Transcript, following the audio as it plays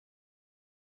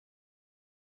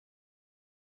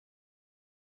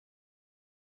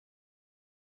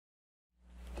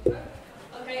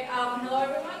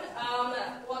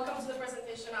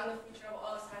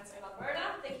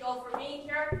all for being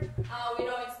here. We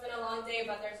know it's been a long day,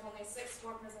 but there's only 6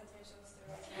 more presentations to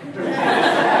go.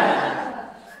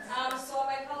 So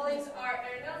my colleagues are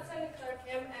Erin Nelson, Clare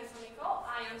Kim, and Tomiko.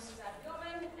 I am Susanne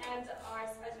Beilmann, and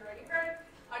as you already heard,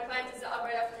 our client is the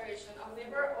Alberta Federation of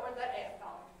Labour, or the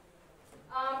AFL.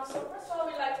 So first of all,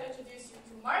 we'd like to introduce you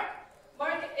to Mark.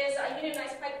 Mark is a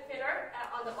unionized pipe fitter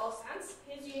on the oil sands.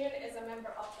 His union is a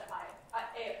member of the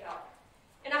AFL.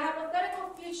 In a hypothetical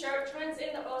future, trends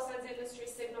in the oil sands industry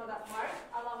signal that Mark,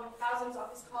 along with thousands of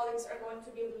his colleagues, are going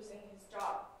to be losing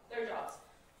their jobs.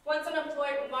 Once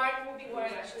unemployed, Mark will be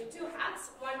wearing actually 2 hats.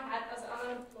 One hat as an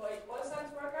unemployed oil sands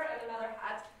worker and another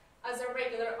hat as a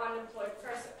regular unemployed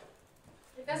person.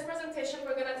 In this presentation,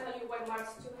 we're going to tell you why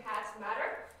Mark's 2 hats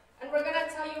matter, and we're going to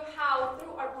tell you how,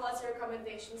 through our policy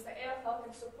recommendations, the AFL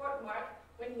can support Mark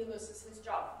when he loses his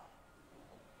job.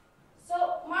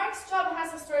 So Mark's job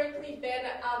has historically been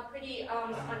pretty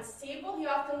unstable. He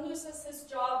often loses his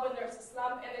job when there's a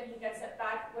slump, and then he gets it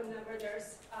back whenever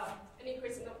there's an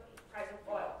increase in the price of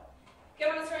oil.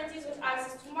 Given uncertainties with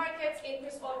access to markets,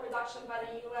 increased oil production by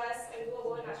the US, and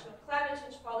global and national climate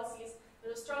change policies,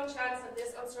 there's a strong chance that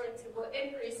this uncertainty will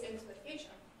increase into the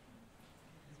future.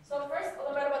 So first, a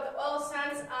little bit about the oil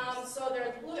sands. So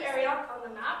there's the blue area on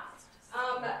the map.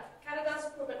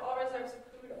 Canada's proven oil reserves of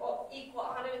crude oil equal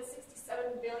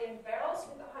 167 billion barrels,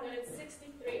 with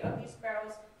 163 of these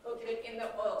barrels located in the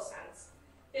oil sands.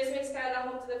 This makes Canada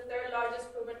home to the 3rd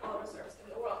largest proven oil reserves in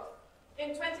the world.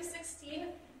 In 2016,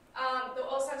 the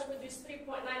oil sands produced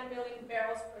 3.9 million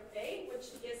barrels per day,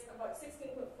 which is about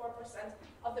 16.4%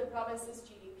 of the province's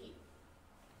GDP.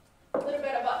 A little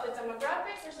bit about the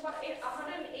demographics. There's about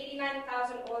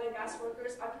 189,000 oil and gas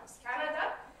workers across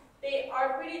Canada.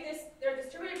 They're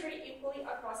distributed pretty equally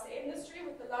across the industry,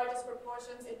 with the largest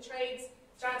proportions in trades,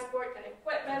 transport and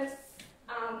equipment,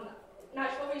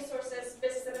 natural resources,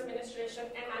 business and administration,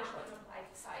 and natural and applied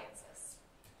sciences.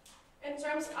 In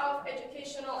terms of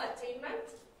educational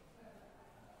attainment,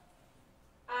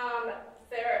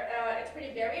 it's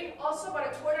pretty varied. Also, about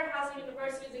a quarter has a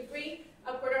university degree,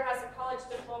 a quarter has a college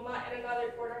diploma, and another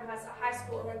quarter has a high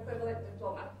school or equivalent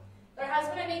diploma. There has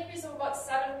been an increase of about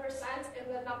 7% in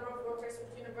the number of workers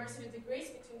with university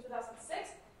degrees between 2006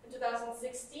 and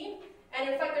 2016, and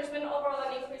in fact, there's been overall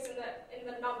an increase in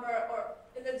the number or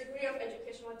in the degree of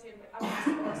educational attainment amongst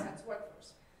the oil sands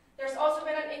workforce. There's also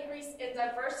been an increase in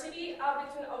diversity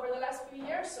over the last few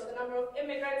years, so the number of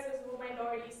immigrants, visible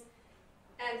minorities,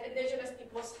 and Indigenous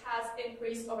peoples has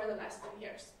increased over the last few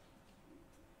years.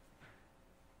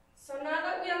 So now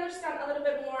that we understand a little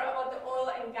bit more about the oil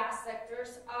and gas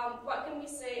sectors, what can we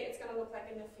say it's going to look like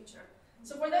in the future?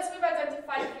 So for this, we've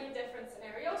identified 3 different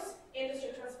scenarios: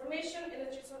 industry transformation,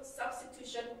 industry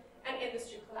substitution, and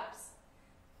industry collapse.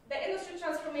 The industry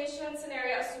transformation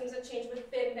scenario assumes a change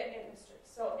within the industry.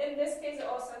 So in this case, the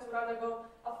oil sands would undergo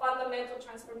a fundamental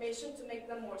transformation to make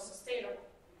them more sustainable.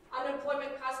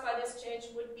 Unemployment caused by this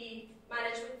change would be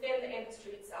managed within the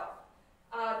industry itself,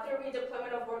 through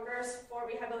redeployment of workers for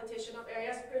rehabilitation of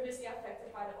areas previously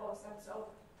affected by the oil sands,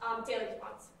 so daily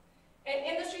funds. In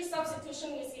industry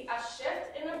substitution, we see a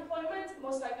shift in employment,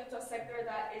 most likely to a sector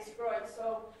that is growing.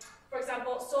 So, for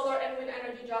example, solar and wind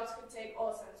energy jobs could take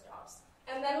oil sands jobs.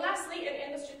 And then lastly, in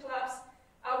industry collapse,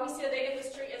 we see that the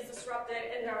industry is disrupted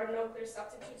and there are no clear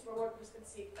substitutes where workers can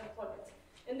seek employment.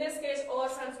 In this case, oil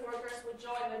sands workers would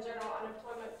join the general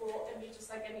unemployment pool and be just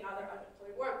like any other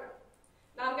unemployed worker.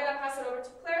 Now I'm going to pass it over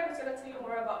to Claire, who's going to tell you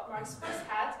more about Mark's first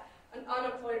hat, an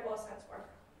unemployed oil sands worker.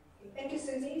 Thank you,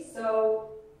 Susie.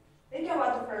 So, thinking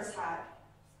about the first hat,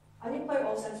 unemployed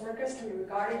oil sands workers can be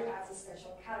regarded as a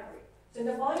special category. So in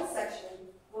the following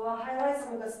section, we'll highlight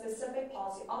some of the specific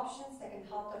policy options that can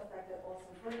help the affected oil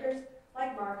sands workers,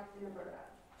 like Mark in Alberta.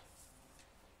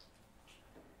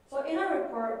 So in our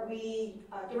report, we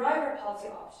derive our policy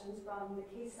options from the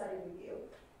case study review,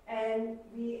 and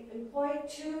we employ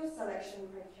 2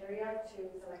 selection criteria to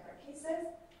select our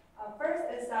cases. First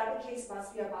is that the case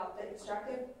must be about the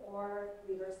extractive or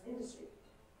resource industry.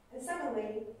 And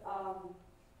secondly,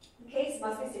 the case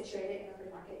must be situated in a free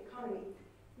market economy.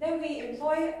 Then we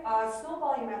employ a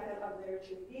snowballing method of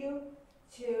literature review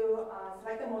to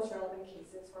select the most relevant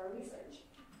cases for our research.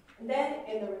 And then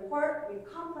in the report, we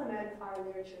complement our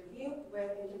literature review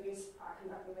with interviews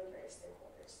conducted with various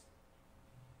stakeholders.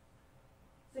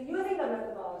 So using the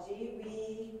methodology,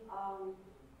 we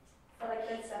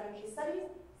selected 7 case studies.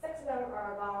 6 of them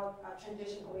are about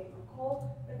transition away from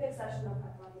coal, with the exception of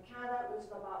Atlantic Canada, which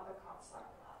is about the Comstock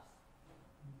collapse.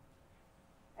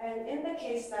 And in the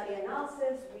case study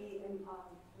analysis, we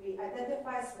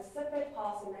identify specific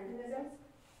policy mechanisms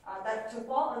that to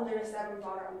fall under the 7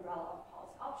 broader umbrella of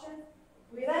policy options.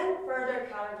 We then further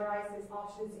categorize these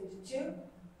options into two.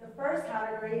 The first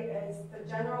category is the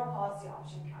general policy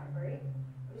option category,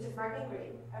 which is marked in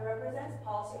green, and represents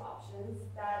policy options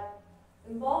that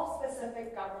involve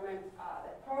specific government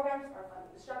programs or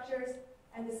funding structures.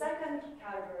 And the second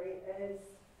category is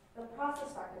the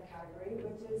process factor category,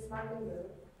 which is marked in blue.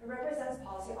 It represents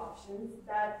policy options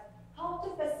that help to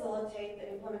facilitate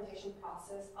the implementation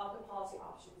process of the policy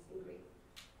options in green.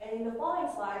 And in the following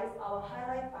slides, I will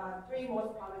highlight three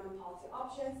most prominent policy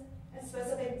options and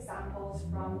specific examples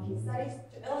from case studies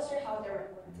to illustrate how they were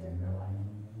implemented in real life.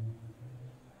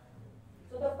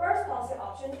 So the first policy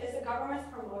option is the government's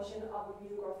promotion of a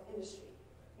new growth industry.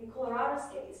 In Colorado's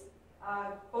case,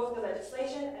 both the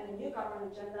legislation and the new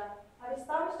government agenda have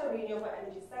established the renewable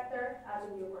energy sector as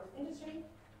a new growth industry.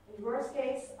 In yours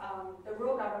case, the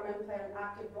rural government played an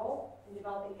active role in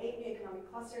developing 8 new economic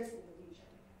clusters in the region.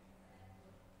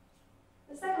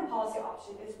 The second policy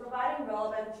option is providing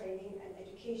relevant training and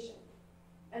education.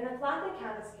 In Atlantic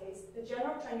Canada's case, the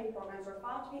general training programs were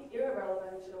found to be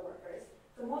irrelevant to the workers,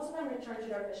 so most of them returned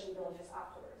to their fishing villages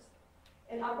afterwards.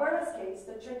 In Alberta's case,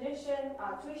 the tuition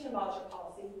voucher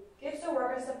policy gives the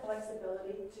workers the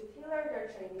flexibility to tailor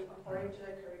their training according to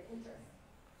their career interests.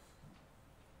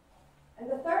 And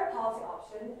the third policy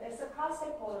option is the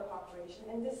cross-stakeholder cooperation,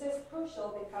 and this is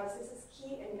crucial because this is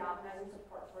key in galvanizing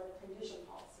support for the transition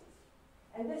policies.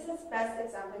 And this is best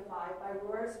exemplified by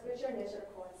RUR's Future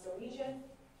Initiative Coal and Steel Region,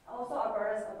 also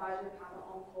Alberta's Advisory Panel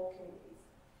on Coal Communities.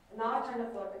 And now I turn the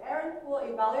floor to Aaron, who will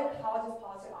evaluate how these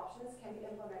policy options can be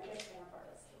implemented in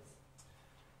Alberta's case.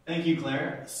 Thank you,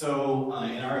 Claire. So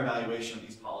in our evaluation of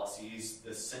these policies,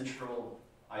 the central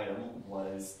item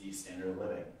was the standard of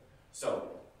living.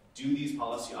 So do these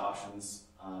policy options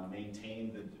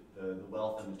maintain the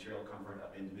wealth and material comfort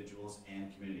of individuals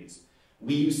and communities?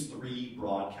 We use 3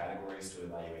 broad categories to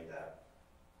evaluate that.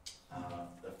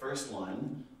 The first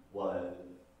one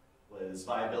was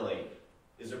viability.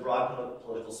 Is there broad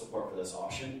political support for this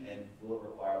option, and will it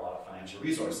require a lot of financial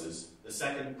resources? The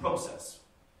second, process.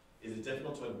 Is it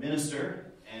difficult to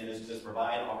administer, and does it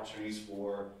provide opportunities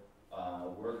for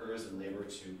workers and labor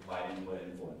to provide input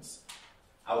and influence?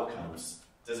 Outcomes.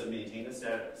 Does it maintain the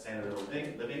standard of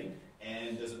living,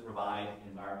 and does it provide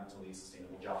environmentally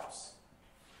sustainable jobs?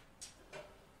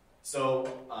 So,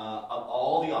 of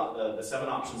all the 7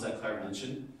 options that Claire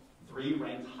mentioned, 3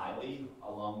 ranked highly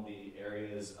along the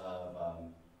areas of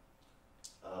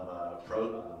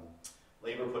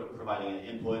labor providing an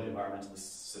input, environmentally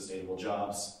sustainable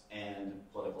jobs, and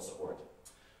political support.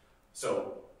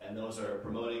 So, and those are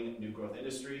promoting new growth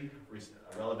industry,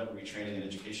 relevant retraining and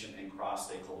education, and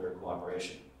cross-stakeholder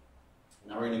cooperation.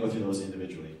 Now we're going to go through those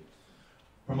individually.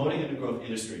 Promoting a new growth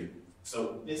industry.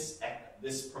 So this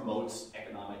promotes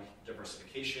economic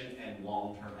diversification and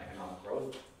long-term economic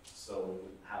growth. So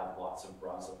we have lots of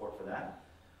broad support for that.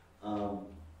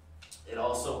 It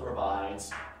also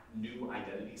provides new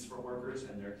identities for workers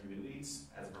and their communities,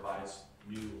 as it provides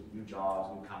new jobs,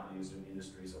 new companies, new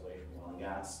industries away from oil and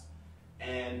gas.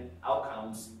 And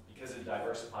outcomes, because it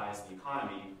diversifies the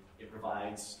economy, it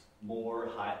provides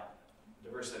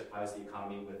diversifies the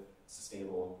economy with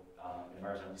sustainable,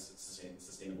 environmentally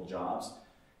sustainable jobs.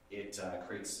 It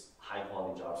creates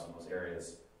high-quality jobs in those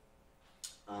areas.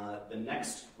 The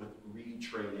next, with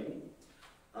retraining,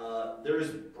 there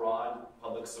is broad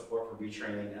public support for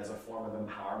retraining as a form of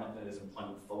empowerment that is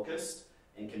employment-focused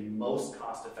and can be most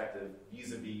cost-effective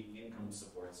vis-a-vis income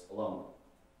supports alone.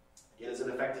 It is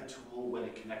an effective tool when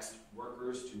it connects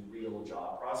workers to real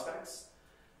job prospects,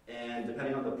 and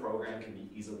depending on the program, can be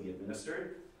easily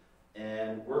administered.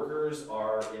 And workers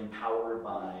are empowered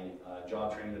by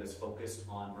job training that is focused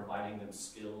on providing them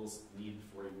skills needed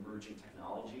for emerging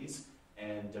technologies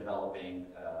and developing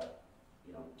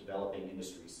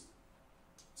industries.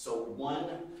 So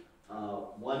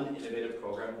one innovative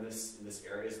program in this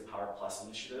area is the Power Plus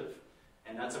initiative,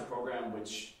 and that's a program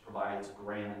which provides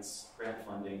grant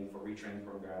funding for retraining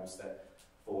programs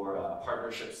for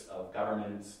partnerships of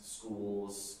government,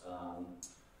 schools,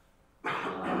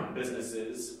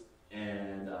 businesses,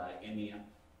 and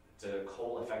to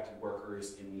coal-affected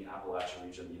workers in the Appalachian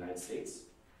region of the United States.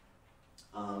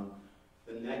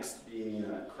 The next being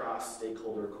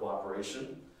cross-stakeholder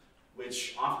cooperation,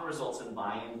 which often results in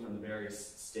buy-in from the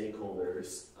various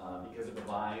stakeholders because it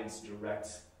provides direct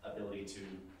ability to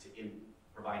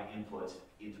provide input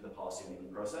into the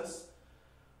policy-making process,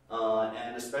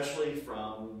 and especially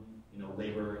from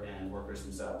labor and workers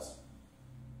themselves.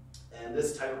 And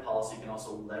this type of policy can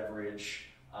also leverage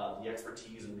the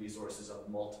expertise and resources of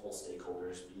multiple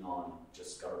stakeholders beyond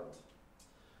just government.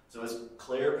 So as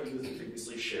Claire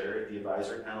previously shared, the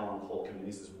Advisory Panel on Coal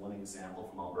Communities is one example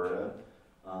from Alberta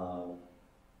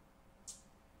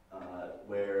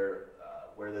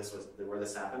where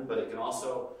this happened, but it can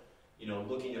also,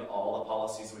 looking at all the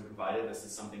policies we provided, this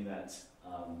is something that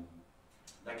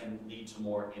that can lead to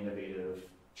more innovative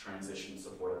transition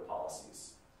supportive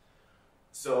policies.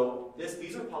 So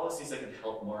these are policies that can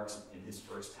help Mark in his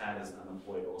first hat as an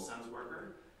unemployed oil sands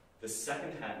worker. The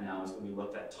second hat now is when we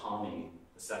looked at Tommy,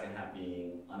 the second hat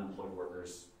being unemployed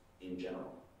workers in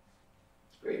general.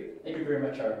 Great, thank you very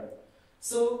much, Aaron.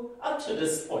 So up to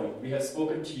this point, we have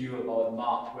spoken to you about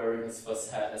Mark wearing his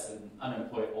first hat as an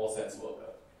unemployed oil sands worker.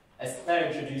 As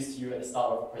Claire introduced to you at the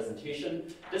start of the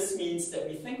presentation, this means that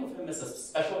we think of him as a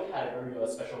special category or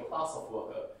a special class of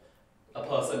worker, a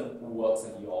person who works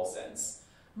in the oil sands.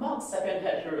 Mark's second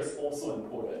hat here is also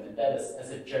important, and that is as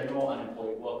a general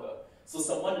unemployed worker. So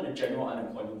someone in the general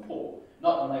unemployment pool,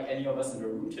 not unlike any of us in the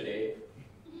room today,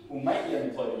 who might be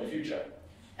unemployed in the future.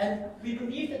 And we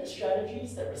believe that the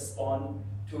strategies that respond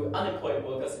to unemployed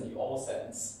workers in the oil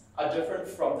sands are different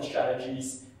from the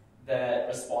strategies that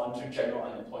respond to general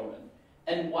unemployment.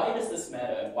 And why does this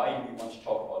matter, and why do we want to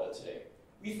talk about it today?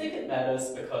 We think it matters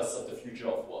because of the future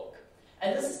of work.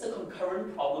 And this is the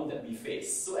concurrent problem that we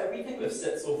face. So everything we've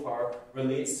said so far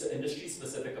relates to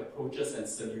industry-specific approaches and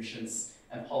solutions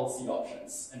and policy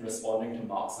options in responding to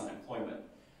Mark's unemployment.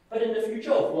 But in the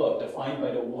future of work, defined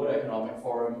by the World Economic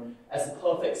Forum as a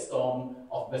perfect storm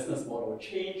of business model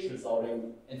change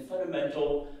resulting in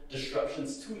fundamental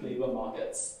disruptions to labor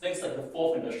markets, things like the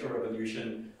fourth industrial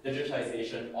revolution,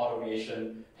 digitization,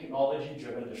 automation,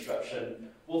 technology-driven disruption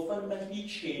will fundamentally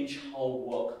change how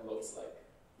work looks like.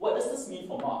 What does this mean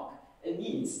for Mark? It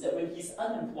means that when he's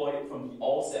unemployed from the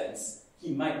oil sands,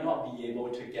 he might not be able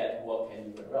to get work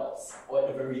anywhere else, or at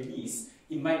the very least,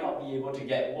 he might not be able to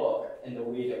get work in the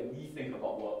way that we think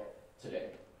about work today.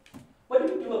 What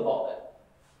do we do about that?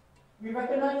 We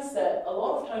recognize that a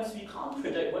lot of times we can't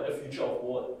predict what the future of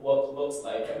work looks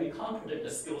like, and we can't predict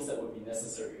the skills that would be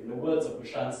necessary. In the words of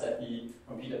Susanne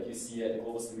from PwC at the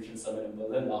Global Solutions Summit in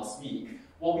Berlin last week,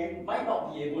 while we might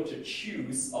not be able to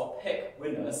choose or pick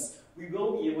winners, we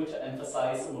will be able to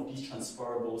emphasize some of these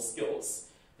transferable skills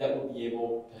that will be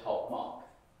able to help Mark.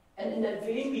 And in that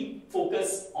vein, we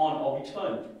focus on, or we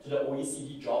turn to the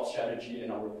OECD job strategy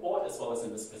in our report as well as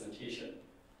in this presentation.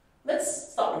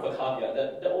 Let's start with a caveat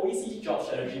that the OECD job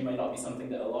strategy might not be something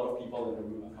that a lot of people in the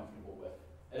room are comfortable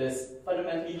with. It is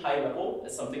fundamentally high level,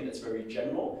 it's something that's very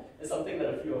general, it's something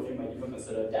that a few of you might even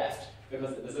consider daft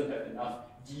because it doesn't have enough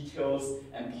details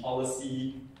and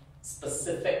policy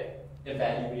specific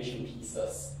evaluation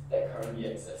pieces that currently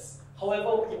exist.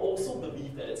 However, we also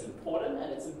believe that it's important,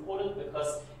 and it's important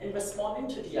because in responding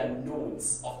to the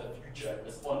unknowns of the future,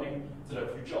 responding to the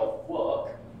future of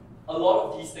work, a lot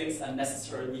of these things are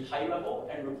necessarily high level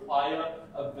and require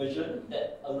a vision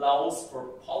that allows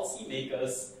for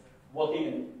policymakers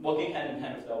working hand in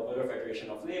hand with the Alberta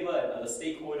Federation of Labour and other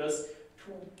stakeholders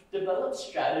to develop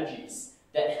strategies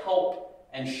that help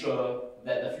ensure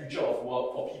that the future of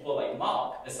work for people like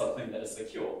Mark is something that is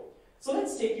secure. So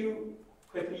let's take you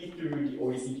quickly through the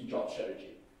OECD job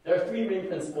strategy. There are three main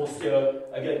principles here,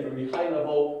 again, very high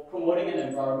level: promoting an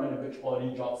environment in which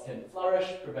quality jobs can flourish,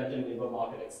 preventing labor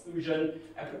market exclusion,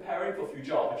 and preparing for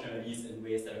future opportunities in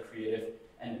ways that are creative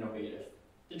and innovative.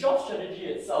 The job strategy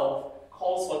itself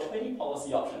calls for 20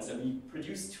 policy options, and we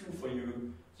produced two for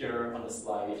you here on the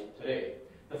slide today.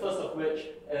 The first of which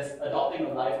is adopting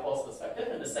a life cost perspective,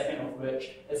 and the second of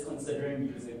which is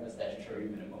considering using a statutory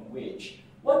minimum wage.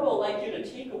 What we'd like you to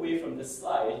take away from this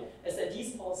slide is that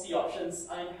these policy options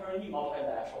are inherently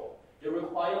multilateral. They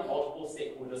require multiple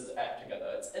stakeholders to act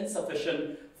together. It's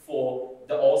insufficient for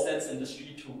the oil sands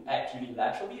industry to act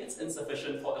unilaterally. It's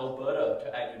insufficient for Alberta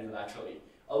to act unilaterally.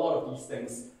 A lot of these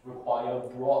things require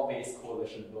broad-based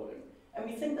coalition building. And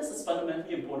we think this is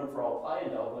fundamentally important for our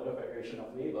client, the Alberta Federation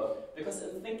of Labour, because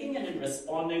in thinking and in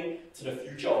responding to the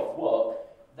future of work,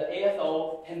 the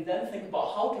AFL can then think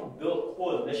about how to build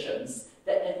coalitions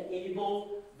that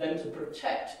enable them to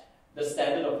protect the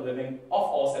standard of living of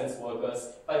oil sands workers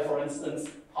by, for instance,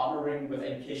 partnering with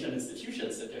education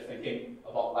institutions if they're thinking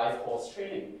about life course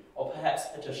training, or perhaps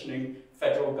petitioning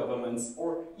federal governments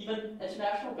or even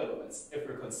international governments if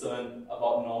we're concerned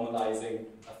about normalizing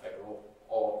a federal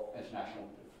or international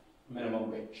minimum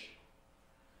wage.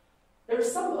 There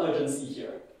is some urgency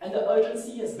here, and the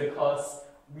urgency is because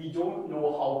we don't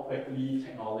know how quickly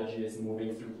technology is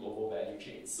moving through global value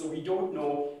chains. So we don't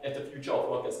know if the future of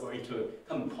work is going to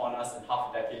come upon us in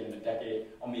half a decade, in a decade,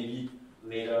 or maybe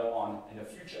later on in the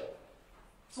future.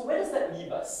 So where does that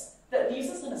leave us? That leaves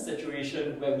us in a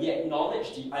situation where we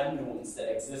acknowledge the unknowns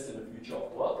that exist in the future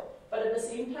of work, but at the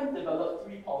same time develop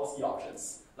three policy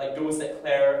options, like those that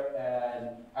Claire and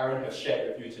Aaron have shared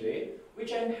with you today,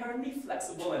 which are inherently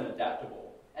flexible and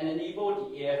adaptable, and enable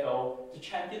the AFL to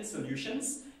champion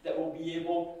solutions that will be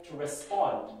able to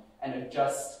respond and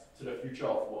adjust to the future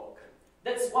of work.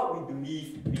 That's what we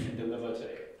believe we can deliver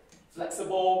today.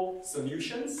 Flexible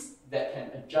solutions that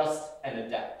can adjust and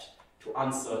adapt to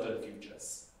uncertain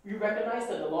futures. We recognize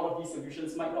that a lot of these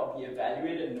solutions might not be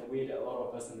evaluated in a way that a lot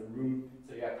of us in the room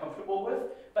today are comfortable with,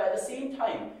 but at the same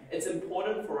time, it's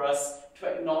important for us to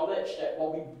acknowledge that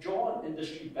while we draw on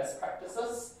industry best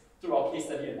practices through our case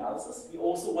study analysis, we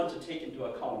also want to take into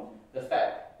account the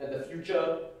fact that the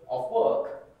future of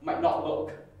work might not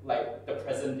look like the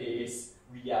present day's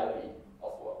reality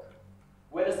of work.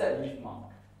 Where does that leave Mark?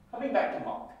 Coming back to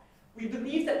Mark, we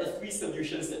believe that the three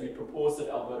solutions that we proposed to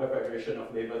the Alberta Federation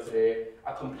of Labour today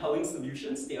are compelling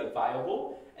solutions, they are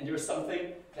viable, and there is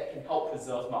something that can help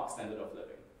preserve Mark's standard of living.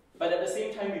 But at the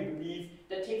same time, we believe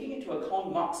that taking into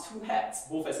account Mark's two hats,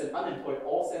 both as an unemployed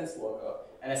all-sense worker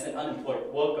and as an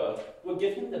unemployed worker, will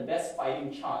give him the best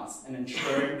fighting chance in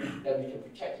ensuring that we can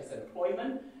protect his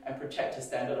employment and protect his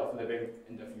standard of living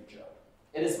in the future.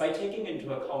 It is by taking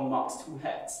into account Mark's two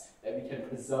hats that we can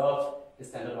preserve his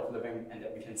standard of living and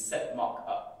that we can set Mark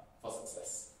up for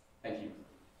success. Thank you.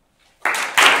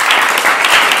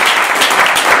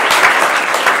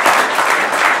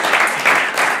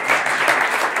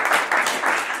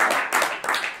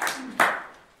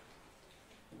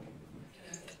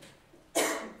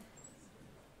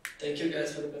 Thank you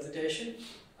guys for the presentation.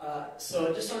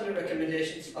 So just on the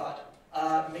recommendations part,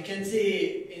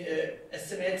 McKinsey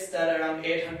estimates that around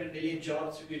 800 million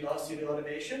jobs will be lost due to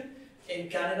automation. In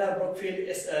Canada, Brookfield,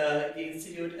 the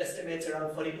institute estimates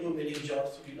around 42 million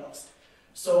jobs to be lost.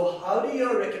 So how do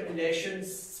your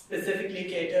recommendations specifically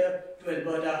cater to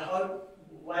Alberta?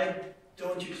 Why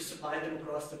don't you just apply them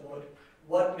across the board?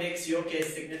 What makes your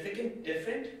case significant,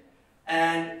 different,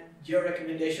 and your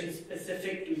recommendations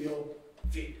specific to your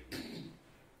field?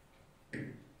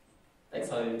 Thanks,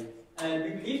 Harley. And we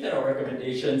believe that our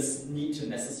recommendations need to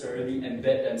necessarily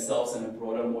embed themselves in a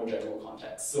broader, more general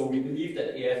context. So we believe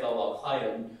that AFL, our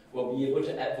client, will be able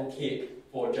to advocate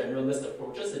for generalist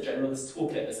approaches, a generalist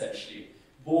toolkit essentially,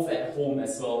 both at home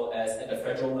as well as at the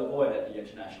federal level and at the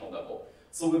international level.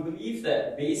 So we believe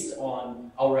that based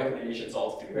on our recommendations,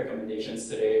 our three recommendations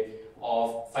today,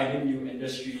 of finding new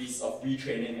industries, of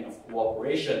retraining, and of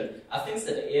cooperation, are things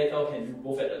that the AFL can do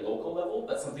both at a local level,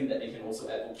 but something that they can also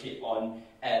advocate on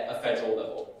at a federal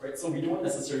level, right? So we don't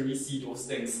necessarily see those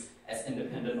things as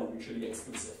independent or mutually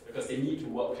exclusive, because they need to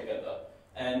work together.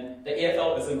 And the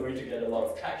AFL isn't going to get a lot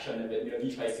of traction if it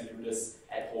merely tries to do this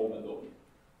at home alone.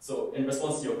 So in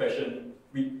response to your question,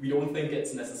 we don't think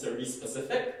it's necessarily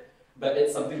specific, but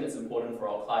it's something that's important for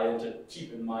our client to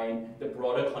keep in mind the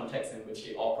broader context in which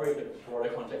they operate, the broader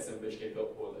context in which they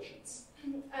build coalitions.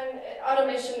 And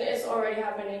automation is already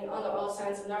happening on the oil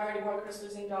sands, and there are already workers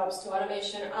losing jobs to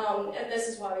automation. And this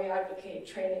is why we advocate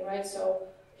training, right? So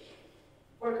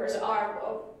workers are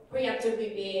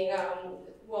preemptively being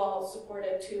well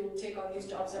supported to take on these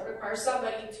jobs that require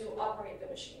somebody to operate the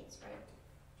machines, right?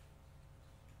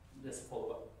 Let's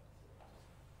follow up.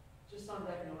 Just on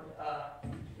that note,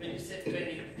 when you said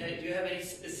training, do you have any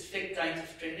specific kinds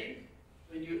of training?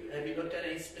 Have you looked at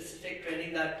any specific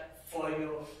training that for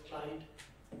your client?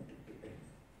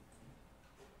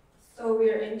 So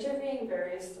we are interviewing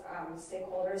various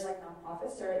stakeholders like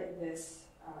nonprofits that are in this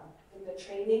in the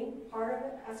training part of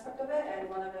it, aspect of it, and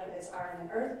one of them is Iron and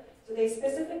Earth. So they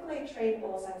specifically train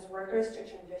oil sands workers to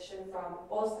transition from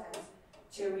oil sands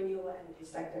to renewable energy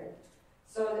sector.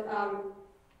 So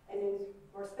and then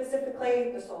more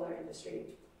specifically the solar industry.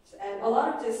 And a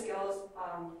lot of these skills,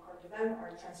 according to them,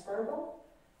 are transferable.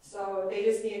 So they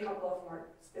just need a couple of more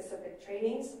specific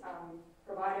trainings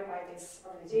provided by these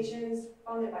organizations,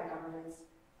 funded by governments,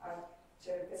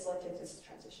 to facilitate this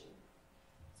transition.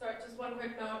 Sorry, just one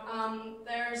quick note.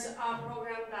 There's a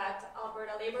program that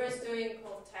Alberta Labour is doing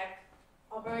called Tech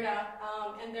Alberta,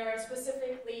 and they're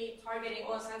specifically targeting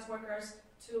oil sands workers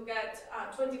to get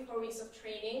 24 weeks of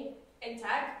training in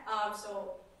tech,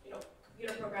 so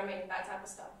computer programming, that type of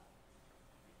stuff.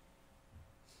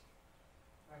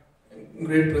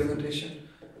 Great presentation.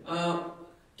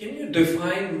 Can you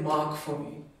define Mark for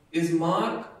me? Is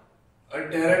Mark a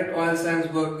direct oil sands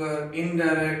worker,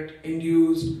 indirect,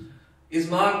 induced? Is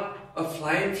Mark a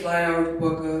fly-in, fly-out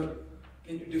worker?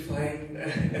 Can you define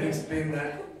and explain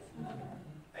that?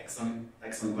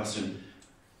 Excellent question.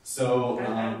 So,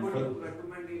 and would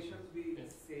recommendations be the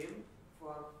same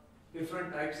for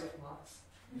different types of marks?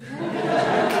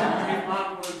 If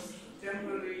Mark was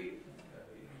temporary,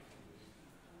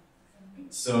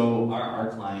 So our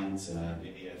client, the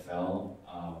AFL,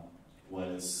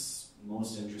 was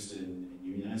most interested in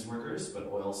unionized workers, but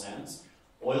oil sands.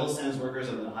 Oil sands workers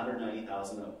of the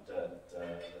 190,000 that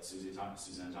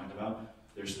Susanne talked about,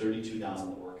 there's 32,000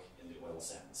 that work in the oil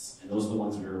sands. And those are the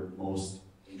ones we were most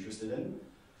interested in.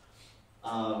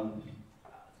 I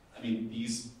mean,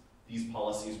 these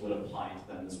policies would apply to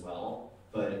them as well,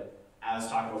 but as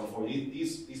talked about before,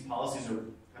 these policies are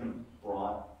kind of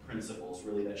broad principles,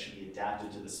 really, that should be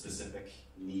adapted to the specific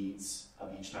needs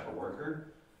of each type of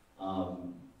worker.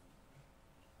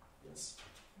 Yes.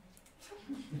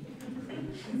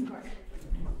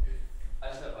 I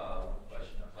just have one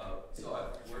question about, so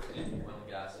I've worked in oil and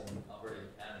gas in Alberta,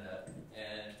 Canada,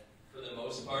 and for the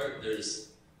most part, there's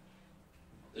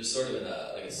sort of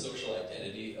like a social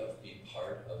identity of being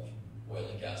part of oil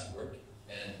and gas work,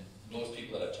 and most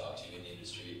people that I've talked to in the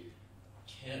industry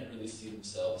can't really see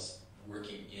themselves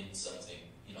working in something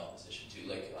in opposition to,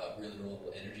 like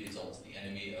renewable energy is almost the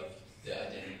enemy of the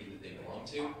identity that they belong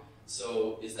to.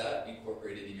 So is that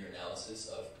incorporated in your analysis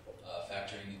of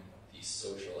factoring in the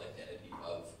social identity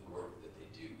of the work that they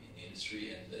do in the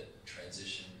industry and the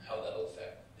transition, how that'll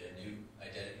affect their new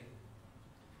identity?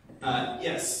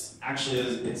 Yes, actually,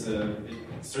 it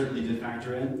certainly did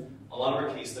factor in. A lot of our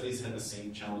case studies had the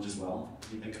same challenge as well.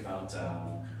 If you think about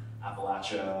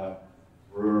Appalachia,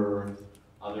 Ruhr,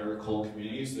 other coal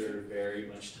communities, they're very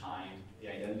much tied. The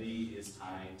identity is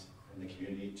tied from the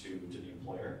community to the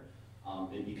employer.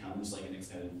 It becomes like an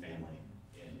extended family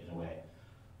in a way.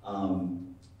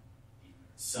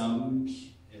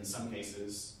 In some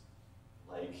cases,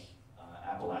 like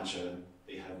Appalachia,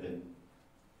 it's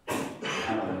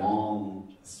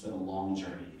been a long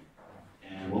journey.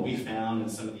 And what we found in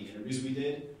some of the interviews we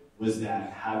did was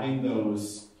that having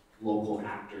those local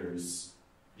actors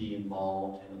be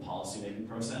involved in the policymaking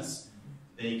process,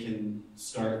 they can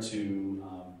start to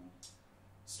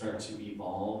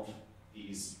evolve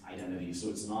these identities. So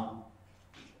it's not,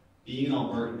 being an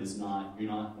Albertan is not, you're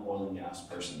not an oil and gas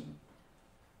person.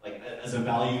 Like as a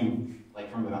value, like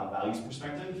from a values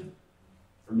perspective,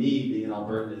 for me, being an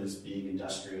Albertan is being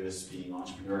industrious, being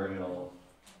entrepreneurial,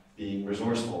 being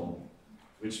resourceful,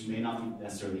 which may not be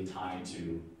necessarily tied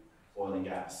to oil and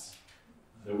gas.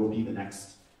 There will be the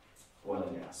next oil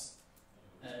and gas.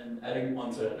 And adding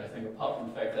on to it, I think apart from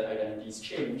the fact that identities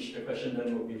change, the question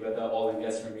then would be whether oil and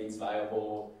gas remains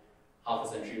viable half a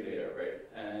century later, right?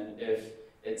 And if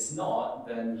it's not,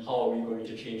 then how are we going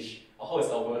to change, or how is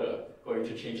Alberta going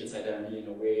to change its identity in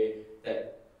a way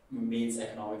that remains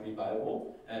economically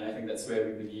viable? And I think that's where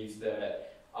we believe that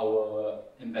our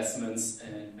investments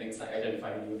in things like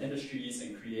identifying new industries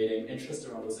and creating interest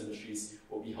around those industries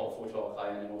will be helpful to our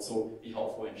client and also be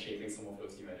helpful in shaping some of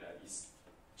those new identities.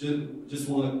 Just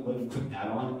one quick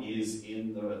add-on is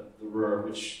in the Ruhr,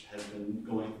 which has been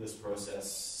going through this process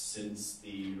since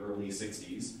the early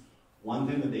 60s. One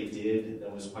thing that they did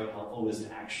that was quite helpful was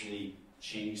to actually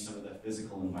change some of the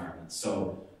physical environment.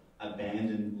 So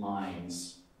abandoned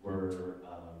mines were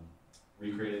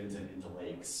recreated into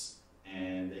lakes,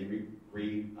 and they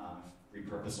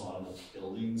repurposed a lot of the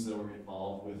buildings that were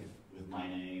involved with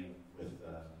mining and with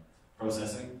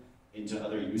processing into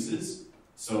other uses.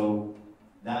 So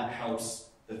that helps,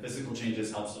 the physical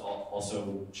changes helps to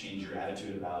also change your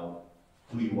attitude about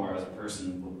who you are as a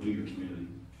person, who your community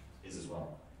is as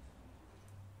well.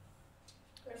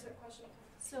 There's a question.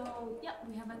 So, yeah,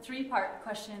 we have a three-part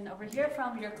question over here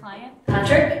from your client,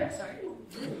 Patrick. Sorry.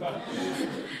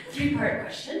 Three-part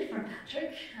question from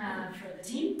Patrick for the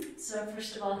team. So,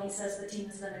 first of all, he says the team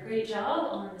has done a great job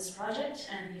on this project,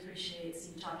 and he appreciates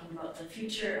you talking about the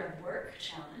future of work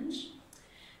challenge.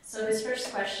 So, his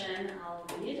first question, I'll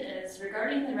read, is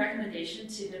regarding the recommendation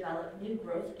to develop new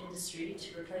growth industry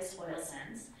to replace oil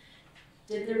sands.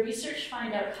 Did the research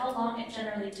find out how long it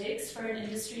generally takes for an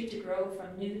industry to grow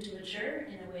from new to mature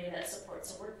in a way that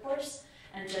supports a workforce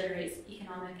and generates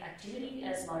economic activity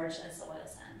as large as the oil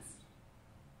sands?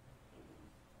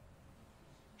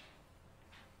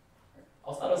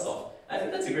 I'll start us off. I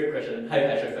think that's a great question. Hi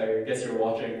Patrick, I guess you're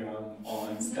watching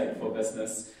on Skype for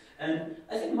Business. And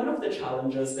I think one of the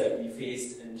challenges that we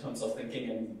faced in terms of thinking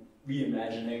and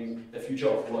reimagining the future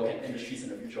of work and industries in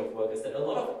the future of work is that a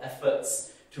lot of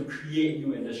efforts to create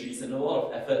new industries and a lot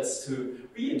of efforts to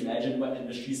reimagine what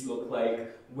industries look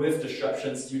like with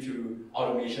disruptions due to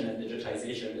automation and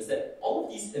digitization is that all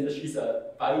of these industries are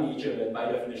by nature and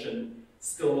by definition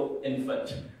still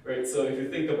infant, right? So if you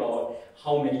think about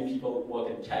how many people work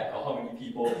in tech or how many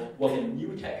people work in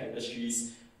new tech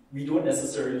industries, we don't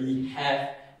necessarily have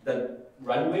the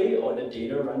runway or the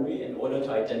data runway in order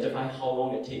to identify how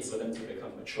long it takes for them to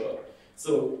become mature.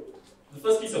 So The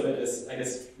first piece of it is, I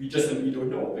guess, we just simply don't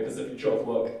know, because the future of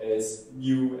work is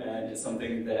new and it's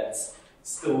something that's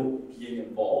still being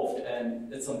involved,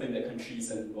 and it's something that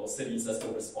countries and cities are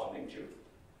still responding to.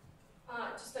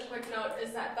 Just a quick note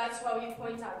is that that's why we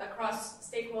point out the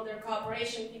cross-stakeholder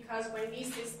cooperation, because when these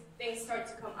things start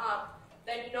to come up,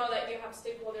 then you know that you have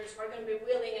stakeholders who are going to be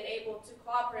willing and able to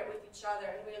cooperate with each other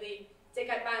and really take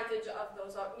advantage of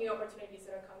those new opportunities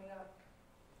that are coming up.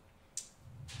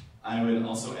 I would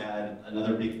also add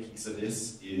another big piece of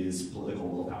this is political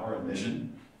willpower and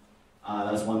vision.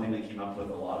 That's one thing that came up with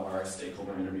a lot of our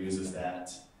stakeholder interviews, is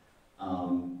that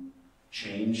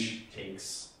change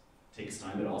takes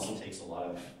time, but it also takes a lot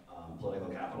of political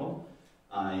capital.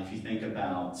 If you think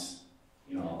about,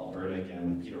 Alberta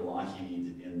again with Peter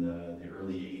Lougheed in the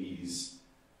early 80s,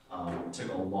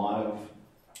 took a lot of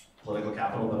political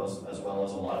capital, but as well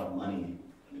as a lot of money.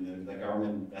 I mean, the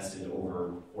government invested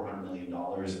over $400 million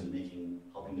in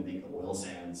helping to make the oil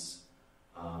sands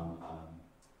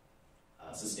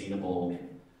sustainable,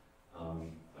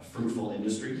 a fruitful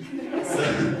industry.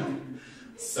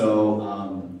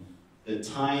 So the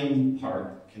time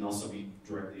part can also be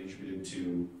directly attributed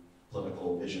to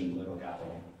political vision, political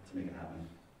capital to make it happen.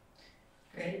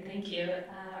 Great, thank you.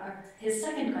 His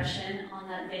second question on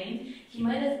that vein, he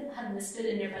might have missed it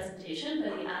in your presentation,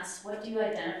 but he asks, what do you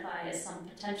identify as some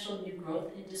potential new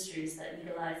growth industries that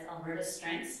utilize Alberta's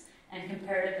strengths and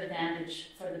comparative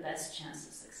advantage for the best chance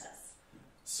of success?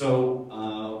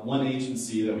 So one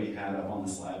agency that we had up on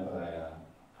the slide, but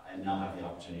I now have the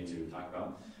opportunity to talk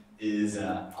about, is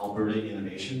Alberta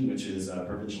Innovation, which is a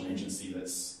provincial agency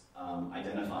that's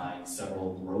identifying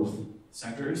several growth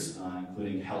sectors,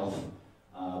 including health,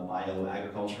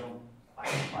 bioagriculture,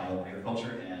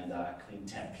 and clean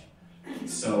tech.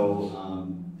 So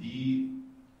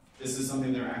this is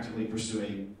something they're actively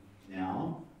pursuing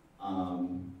now.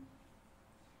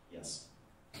 Yes.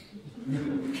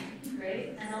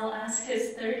 Great, and I'll ask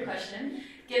his third question.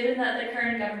 Given that the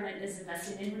current government is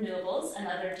investing in renewables and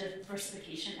other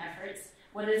diversification efforts,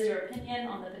 what is your opinion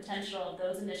on the potential of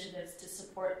those initiatives to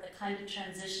support the kind of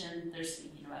transition they're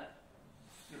speaking about?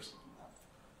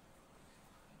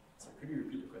 Sorry, could you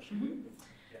repeat the question? Mm-hmm.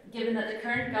 Yeah. Given that the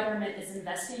current government is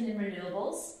investing in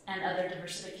renewables and other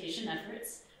diversification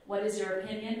efforts, what is your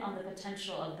opinion on the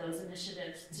potential of those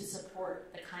initiatives to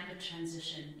support the kind of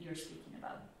transition you're speaking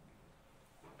about?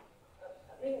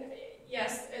 I mean,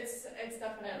 yes, it's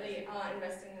definitely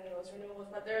investing in those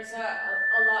renewables, but there's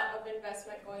a lot of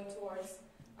investment going towards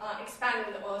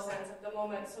expanding the oil sands at the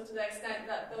moment. So to the extent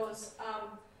that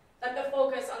that the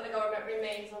focus on the government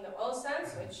remains on the oil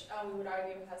sands, which we would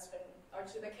argue has been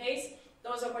largely the case,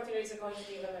 those opportunities are going to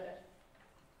be limited.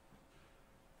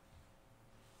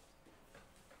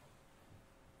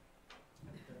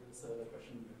 There's a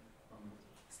question from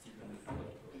Stephen.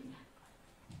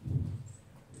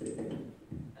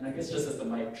 And I guess just as the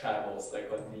mic travels,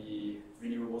 like on the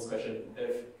renewables question,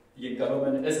 if the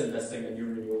government is investing in new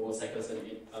renewable sectors and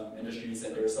industries,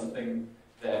 and there's something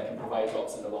that can provide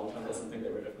jobs in the long term, that's something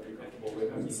that we're definitely comfortable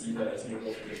with, and we see that as new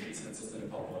growth industries consistent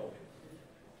in Alberta.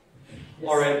 Yes.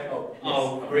 All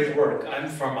right. Great work. I'm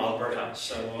from Alberta,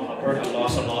 so Alberta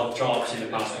lost a lot of jobs in the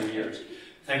past few years.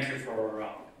 Thank you for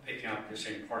picking up this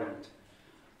important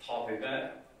topic.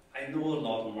 I know a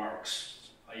lot of marks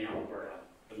in Alberta.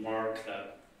 The mark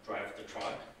that drives the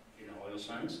truck in oil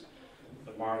sands,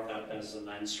 the mark that does the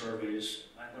land surveys,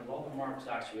 and a lot of marks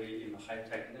actually in the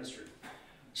high-tech industry.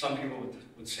 Some people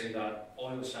would say that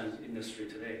oil sands industry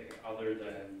today, other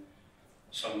than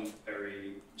some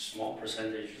very small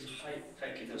percentage, is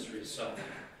high-tech industry itself.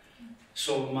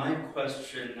 So my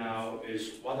question now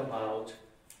is, what about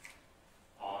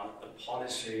the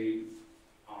policy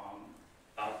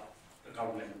that the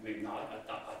government may not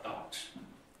adopt?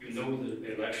 You know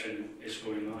the election is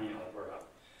going on in Alberta.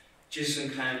 Jason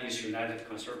Kenney's United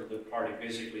Conservative Party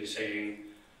basically saying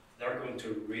they're going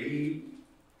to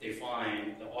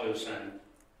redefine the oil sand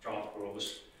job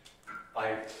growth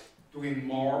by doing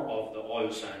more of the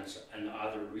oil sands and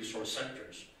other resource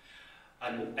sectors.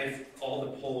 And if all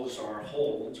the polls are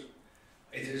hold,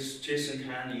 it is Jason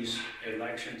Kenney's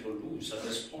election to lose at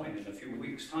this point in a few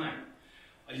weeks' time.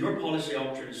 Your policy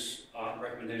options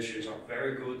recommendations are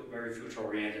very good, very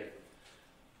future-oriented,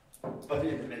 but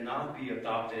it may not be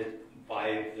adopted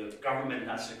by the government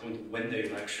that's going to win the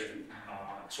election.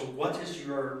 So what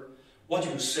do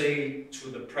you say to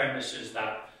the premises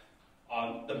that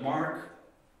the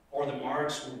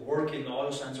marks who work in the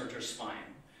oil sands are just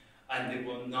fine, and they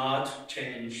will not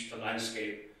change the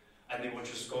landscape, and they were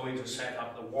just going to set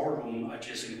up the war room, as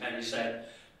Jason Kenney said,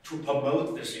 to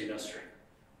promote this industry?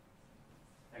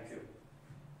 Thank you.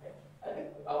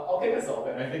 I'll kick us off,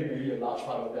 and I think maybe a large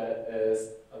part of that is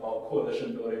about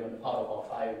coalition building on the part of our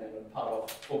client and on the part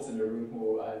of folks in the room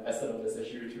who are invested on this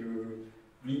issue to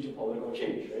lead to political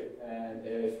change, right? And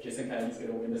if Jason Kennedy's going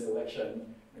to win this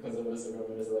election, the Conservatives are going to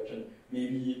win this election,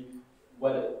 maybe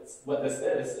what this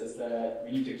is that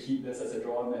we need to keep this as a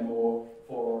drawn memo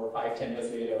for 5-10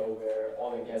 years later where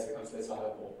oil and gas becomes less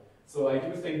viable. So I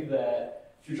do think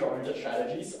that future-oriented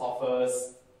strategies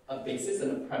offers a basis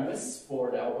and a premise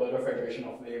for the Alberta Federation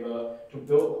of Labour to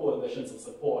build coalitions of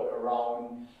support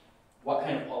around what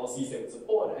kind of policies they would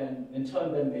support, and in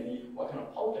turn then maybe what kind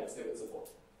of politics they would support.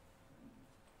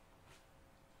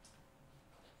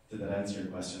 Did that answer your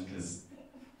question? Because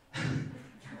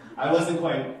I wasn't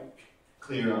quite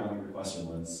clear on what your question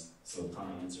was, so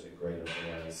Tommy answered it great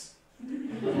otherwise.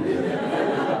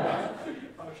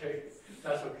 Okay,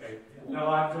 that's okay. No,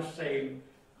 I'm just saying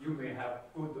you may have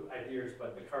good ideas,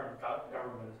 but the current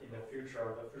government in the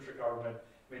future government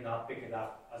may not pick it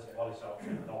up as a policy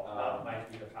option at all. That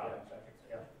might be the challenge, I think.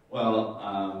 Yeah. Well,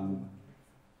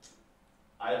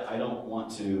 I don't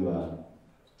want to.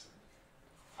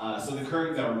 So the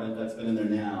current government that's been in there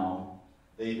now,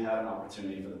 they've had an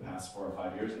opportunity for the past 4 or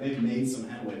 5 years, and they've made some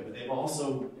headway, but they've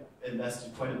also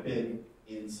invested quite a bit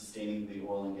in sustaining the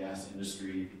oil and gas industry.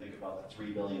 If you think about the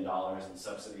 $3 billion in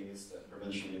subsidies that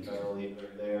provincially and federally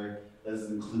are there, that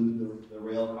doesn't include the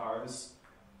rail cars.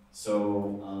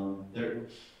 So there,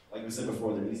 like we said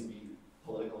before, there needs to be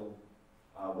political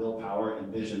willpower and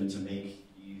vision to make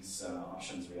these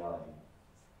options reality.